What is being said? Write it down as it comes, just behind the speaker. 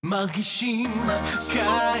מרגישים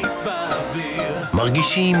קיץ באוויר.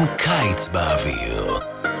 מרגישים קיץ באוויר.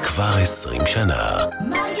 כבר 20 שנה.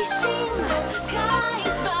 מרגישים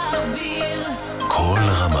קיץ באוויר. כל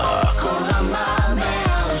רמה. כל רמה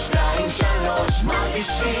 102.3.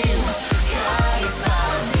 מרגישים קיץ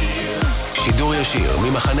באוויר. שידור ישיר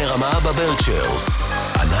ממחנה רמה בברקשיירס.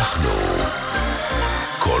 אנחנו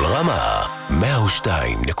כל רמה 102.3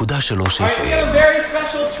 All right, we have a very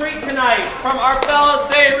special treat tonight from our fellow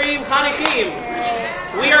Seirim Chanikim.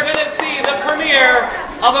 We are going to see the premiere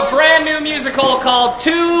of a brand new musical called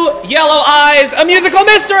Two Yellow Eyes, a musical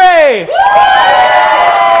mystery!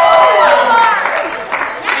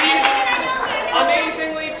 These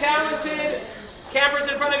amazingly talented campers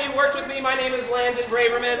in front of you worked with me. My name is Landon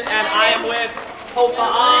Braverman, and I am with Hope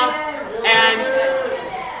Ba'ah, and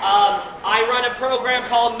I run a program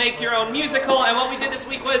called Make Your Own Musical, and what we did this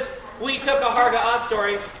week was we took a Harga'ah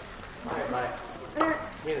story,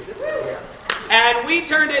 and we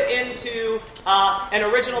turned it into an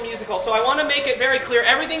original musical. So I want to make it very clear,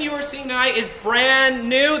 everything you are seeing tonight is brand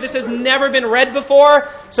new. This has never been read before,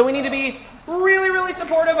 so we need to be really, really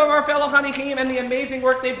supportive of our fellow Hanikim and the amazing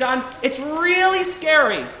work they've done. It's really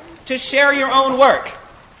scary to share your own work.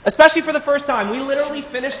 Especially for the first time. We literally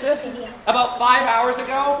finished this about 5 hours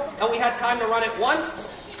ago, and we had time to run it once,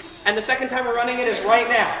 and the second time we're running it is right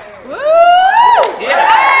now. Woo! Yeah.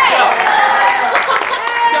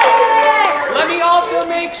 So, let me also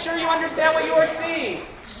make sure you understand what you are seeing.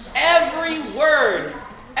 Every word,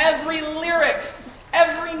 every lyric,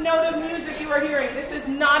 every note of music you are hearing, this is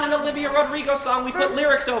not an Olivia Rodrigo song. We put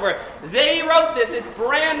lyrics over it. They wrote this. It's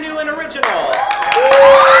brand new and original.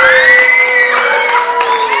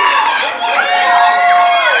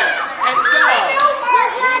 And so,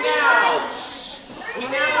 we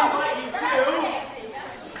now invite you to...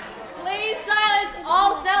 Please silence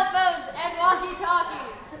all cell phones and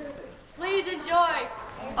walkie-talkies. Please enjoy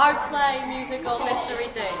our play musical mystery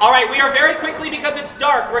thing. All right, we are very quickly, because it's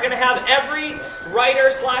dark, we're going to have every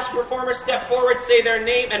writer/performer step forward, say their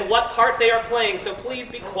name and what part they are playing. So please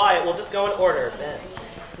be quiet. We'll just go in order.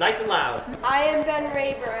 Nice and loud. I am Ben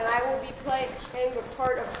Raver, and I will be playing the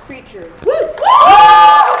part of Creature.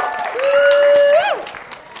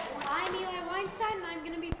 I'm Eli Weinstein, and I'm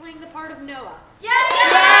going to be playing the part of Noah.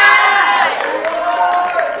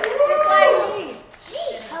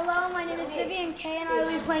 Hello, my name is Vivian Kay, and I will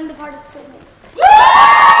be playing the part of Sydney.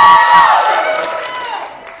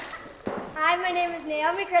 Hi, my name is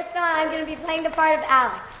Naomi Crystal, and I'm going to be playing the part of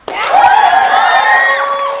Alex.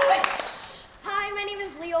 Hi, my name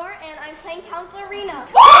is Lior, and I'm playing Counselor Rena. Are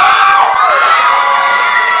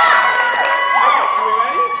we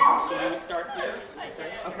ready? Should we start here?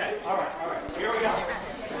 Okay, all right. Here we go.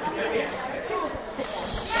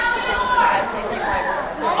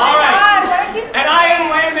 All right. And I am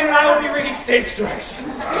Landon, and I will be reading stage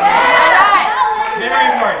directions. Very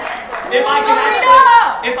important. If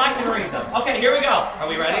I can read them. Okay, here we go. Are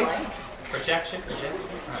we ready? Projection.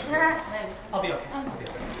 I'll be okay.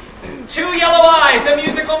 Two Yellow Eyes, a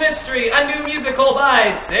musical mystery, a new musical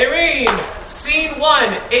by Seirim. Scene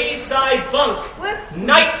 1, A-side bunk.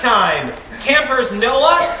 Nighttime. Campers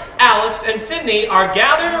Noah, Alex, and Sydney are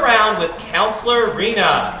gathered around with Counselor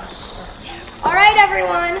Rena. All right,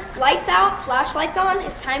 everyone. Lights out, flashlights on.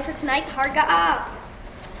 It's time for tonight's Harga'ah.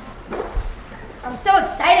 I'm so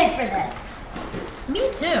excited for this.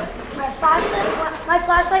 Me too. My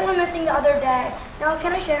flashlight went missing the other day. Now,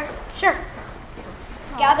 can I share? Sure.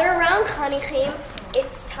 Gather around, Chanichim.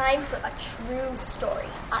 It's time for a true story.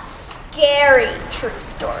 A scary true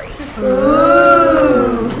story.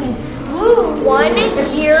 Ooh. 1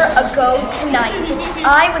 year ago tonight,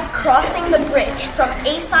 I was crossing the bridge from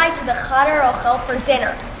A-side to the Chadar Ochel for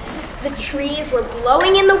dinner. The trees were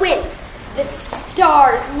blowing in the wind. The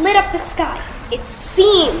stars lit up the sky. It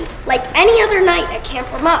seemed like any other night at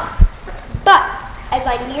Camp Ramah. But as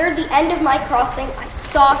I neared the end of my crossing, I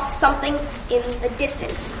saw something in the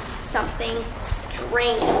distance. Something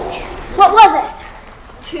strange. What was it?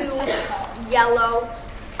 2 yellow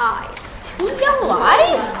eyes. 2 yellow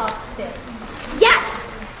eyes? Yes!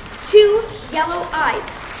 2 yellow eyes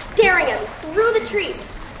staring at me through the trees.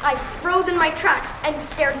 I froze in my tracks and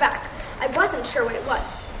stared back. I wasn't sure what it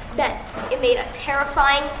was. Then it made a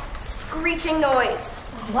terrifying, screeching noise.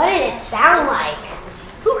 What did it sound like?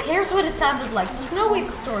 Who cares what it sounded like? There's no way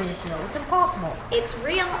the story is real. It's impossible. It's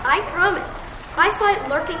real, I promise. I saw it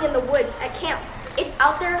lurking in the woods at camp. It's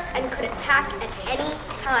out there and could attack at any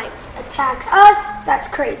time. Attack us? That's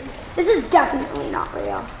crazy. This is definitely not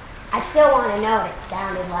real. I still want to know what it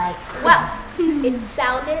sounded like. Well, it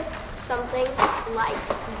sounded something like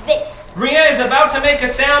this. Rena is about to make a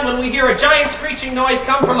sound when we hear a giant screeching noise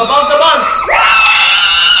come from above the bunk.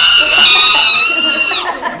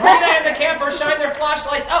 Rena and the campers shine their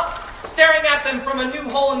flashlights up. Staring at them from a new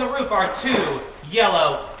hole in the roof are two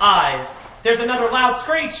yellow eyes. There's another loud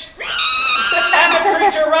screech. And the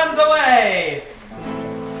creature runs away.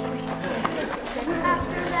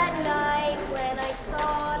 After that night when I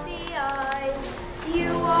saw the eyes,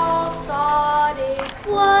 you all thought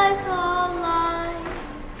it was all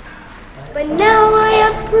lies. But now I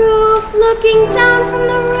have proof looking down from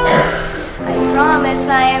the roof. I promise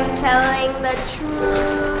I am telling the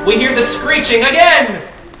truth. We hear the screeching again.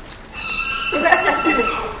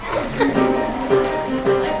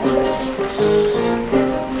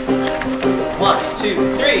 1,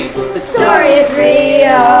 2, 3. The story is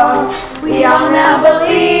real. We all now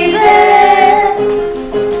believe it.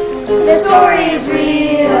 The story is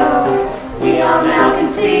real. We all now can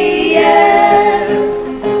see it.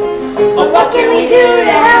 But what can we do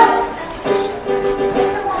to help?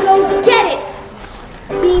 Go get it.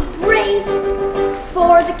 Be brave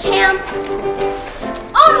for the camp.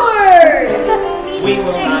 Onward! We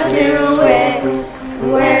will not Do it.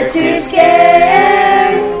 We're too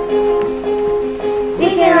scared. We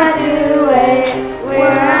cannot do it.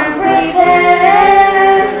 We're unprepared.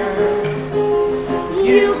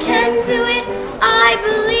 You can do it. I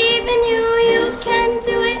believe in you. You can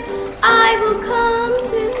do it. I will come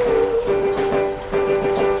to.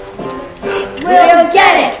 We'll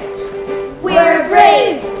get it. We're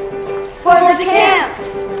brave for the camp.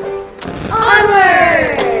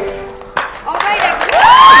 Onward!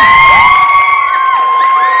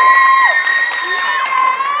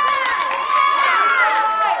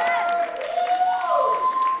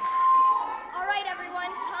 All right,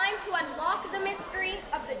 everyone. Time to unlock the mystery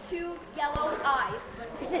of the two yellow eyes.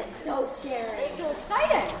 This is so scary. So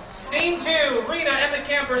exciting. Scene 2. Rena and the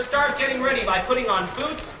campers start getting ready by putting on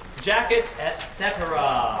boots, jackets,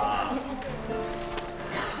 etc.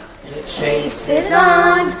 The chase Is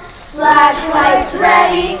on. Flashlights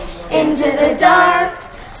ready. Into the dark.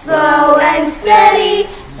 Slow and steady.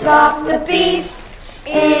 Stalk the beast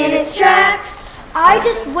in its tracks. I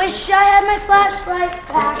just wish I had my flashlight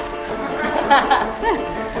back.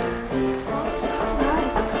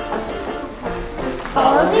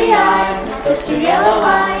 Follow the eyes, those two yellow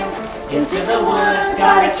eyes. Into the woods,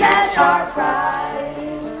 gotta catch our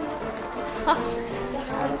prize. The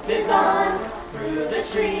hunt is on, through the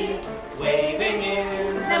trees, waving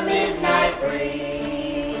in the midnight breeze.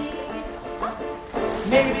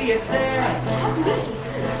 Maybe it's there.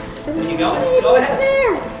 There you go. Go ahead.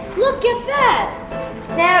 There. Look at that.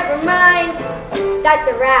 Never mind, that's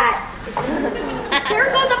a rat. There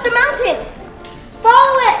it goes up the mountain.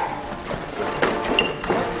 Follow it.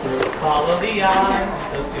 Follow the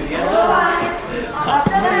eyes, those two yellow eyes. Up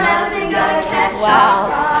the mountain, gotta catch our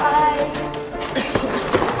prize.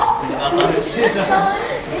 The hunt is on.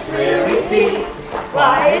 It's really see.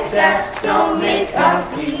 Quiet steps don't make a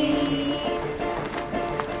peep.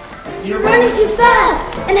 You're running too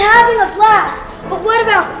fast and having a blast. But what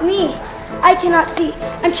about me? I cannot see.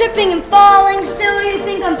 I'm tripping and falling. Still, you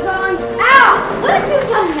think I'm falling? Ow! What have you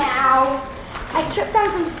done now? I tripped on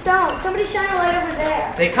some stone. Somebody shine a light over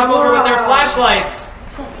there. They come over with their flashlights.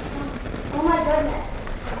 Oh my goodness.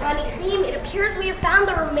 Ronnie Cream, it appears we have found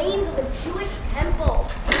the remains of the Jewish temple.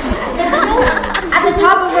 At the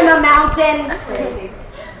top of a mountain. Crazy.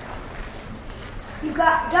 You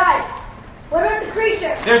guys, what are the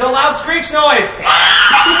creatures? There's a loud screech noise.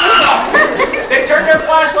 They turn their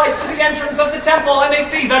flashlights to the entrance of the temple and they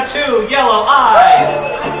see the two yellow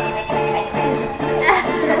eyes.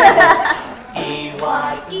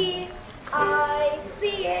 E-Y-E, I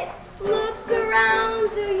see it. Look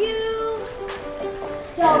around, do you?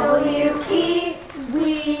 W-E,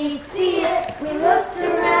 we see it. We looked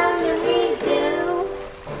around and we do.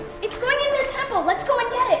 It's going into the temple. Let's go and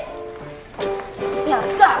get it. Yeah,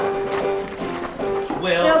 let's go.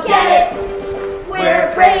 We'll Get it.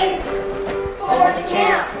 We're brave for the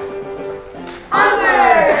camp.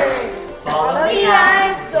 Onward. follow The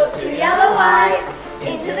eyes, those two yellow eyes.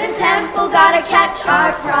 Into the temple, gotta catch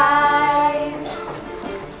our prize.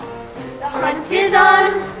 The hunt is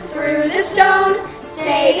on through the stone.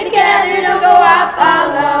 Stay together, don't go off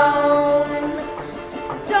alone.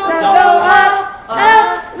 Don't go off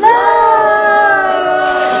alone.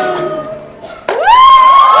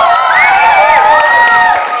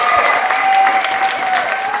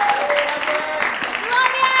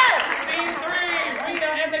 Scene 3. Rita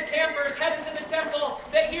and the campers head into the temple.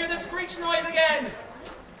 They hear the screech noise again.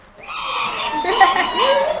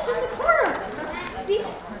 It's in the corner. See?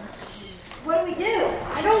 What do we do?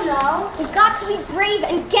 I I don't know. We've got to be brave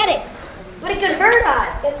and get it. But it could hurt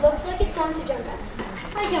us. It looks like it's going to jump us.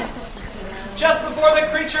 I guess that's Just before the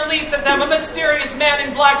creature leaps at them, a mysterious man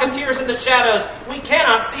in black appears in the shadows. We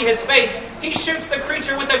cannot see his face. He shoots the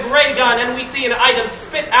creature with a gray gun, and we see an item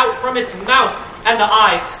spit out from its mouth, and the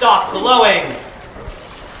eyes stop glowing.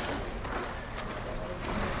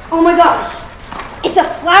 Oh my gosh. It's a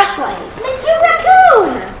flashlight. The cute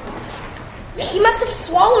raccoon! He must have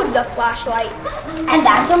swallowed the flashlight. And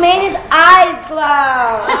that's what made his eyes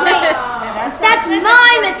glow. That's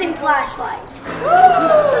my missing flashlight.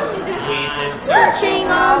 We've been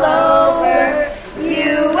Searching all over,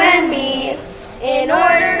 you and me, in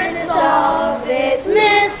order to solve this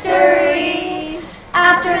mystery.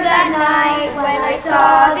 After that night when I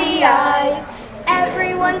saw the eyes,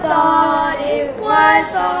 everyone thought it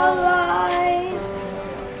was all lies.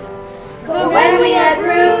 But when we had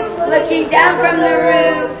proof, looking down from the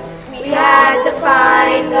roof, we had to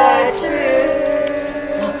find the truth.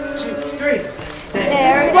 1, 2, 3.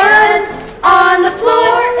 There it was, on the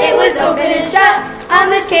floor, it was open and shut on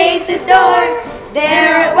this case's door.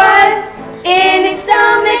 There it was, in its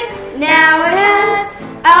stomach, now it has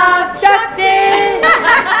obstructed.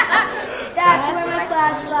 That's where my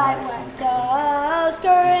flashlight went, oh,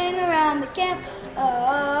 scurrying around the camp.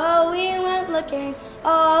 Oh, we went looking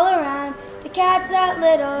all around to catch that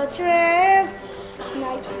little tramp.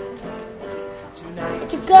 Tonight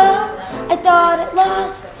to go, I thought it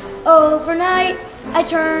lost. Overnight, I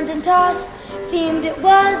turned and tossed. Seemed it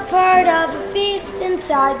was part of a feast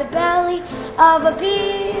inside the belly of a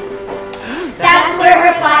beast. That's where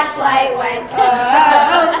her flashlight went.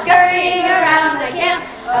 Oh, scurrying around the camp.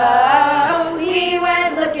 Oh, we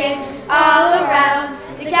went looking all around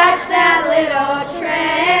to catch that little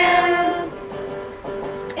tramp.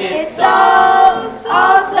 It's solved,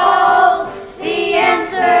 all solved. The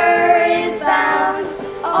answer is found.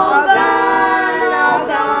 All gone, all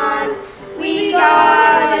gone. We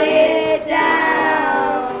got it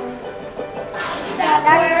down. That's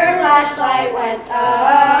where her flashlight went.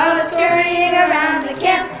 Oh, scurrying around the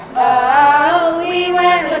camp. Oh, we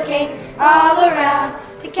went looking all around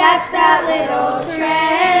to catch that little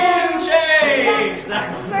tramp. Change!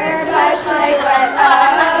 That's where her flashlight went.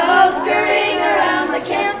 Oh, scurrying around the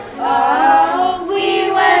camp. Oh,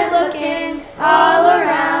 we went looking all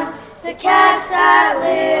around to catch that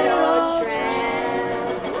little tramp.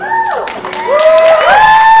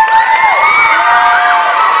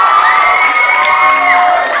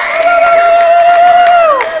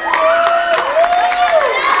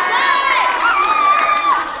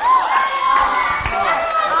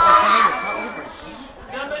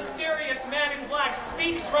 The mysterious man in black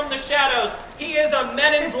speaks from the shadows. He is a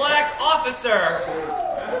Men in Black officer.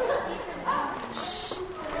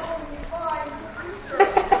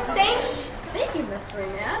 Thank you, Mystery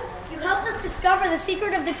Man. You helped us discover the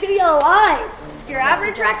secret of the two yellow eyes. Just your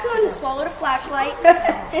average raccoon swallowed a flashlight.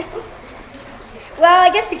 Well, I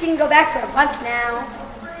guess we can go back to our bunk now.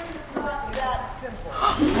 Not that simple.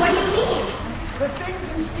 What do you mean? The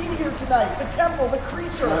things you've seen here tonight, the temple, the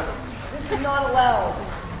creature, this is not allowed.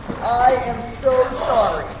 I am so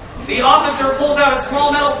sorry. The officer pulls out a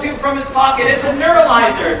small metal tube from his pocket. It's a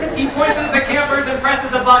neuralizer. He points it at the campers and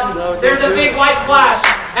presses a button. There's a big white flash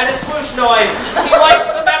and a swoosh noise. He wipes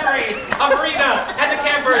the memories of Rita and the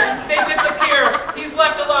campers. They disappear. He's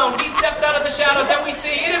left alone. He steps out of the shadows and we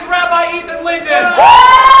see it is Rabbi Ethan Linden.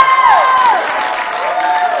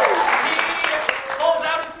 He pulls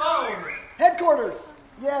out his phone. Headquarters.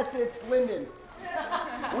 Yes, it's Linden.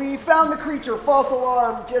 We found the creature, false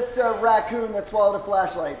alarm, just a raccoon that swallowed a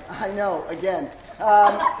flashlight. I know, again.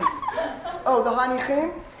 Oh, the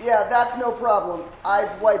Hanichim? Yeah, that's no problem.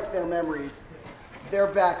 I've wiped their memories. They're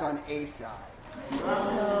back on A side.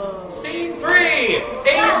 Scene 3.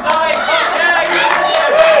 A-side contact.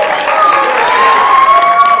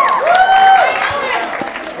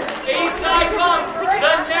 A-side bump.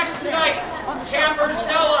 The next night, campers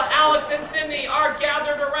Noah, Alex, and Sydney are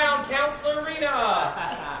gathered around Counselor Rita.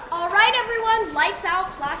 All right, everyone, lights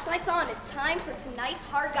out, flashlights on. It's time for tonight's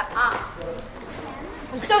Harga'ah.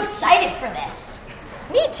 I'm so excited for this.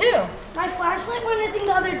 Me too. My flashlight went missing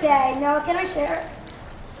the other day. Now, can I share it?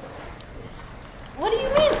 What do you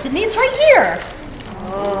mean, Sydney? It's right here.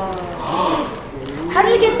 How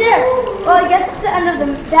did it get there? Well, I guess it's the end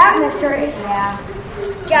of that mystery. Yeah.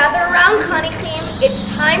 Gather around, Hanichim. It's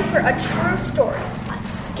time for a true story. A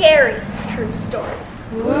scary true story.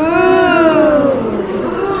 1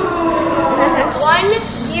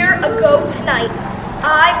 year ago tonight,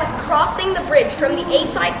 I was crossing the bridge from the A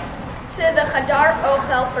side to the Hadar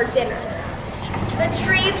Ochel for dinner. The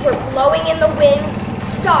trees were blowing in the wind.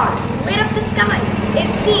 Stars lit up the sky.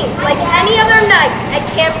 It seemed like any other night at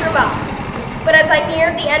Camp Ruma. But as I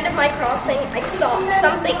neared the end of my crossing, I saw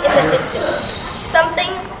something in the distance.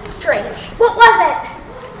 Something strange. What was it?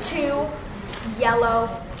 2 yellow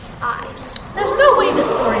eyes. There's no way this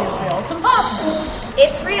story is real. It's impossible.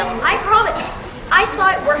 It's real, I promise. I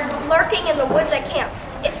saw it lurking in the woods at camp.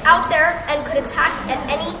 It's out there and could attack at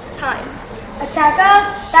any time. Attack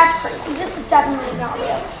us? That's crazy. This is definitely not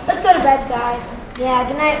real. Let's go to bed, guys. Yeah,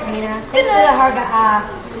 good night, Rena. Thanks for the hard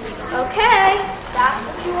Okay, that's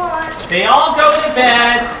what you want. They all go to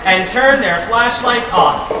bed and turn their flashlights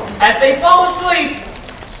off. As they fall asleep,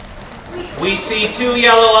 we see 2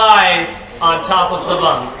 yellow eyes on top of the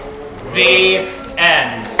bunk. The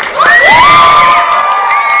end.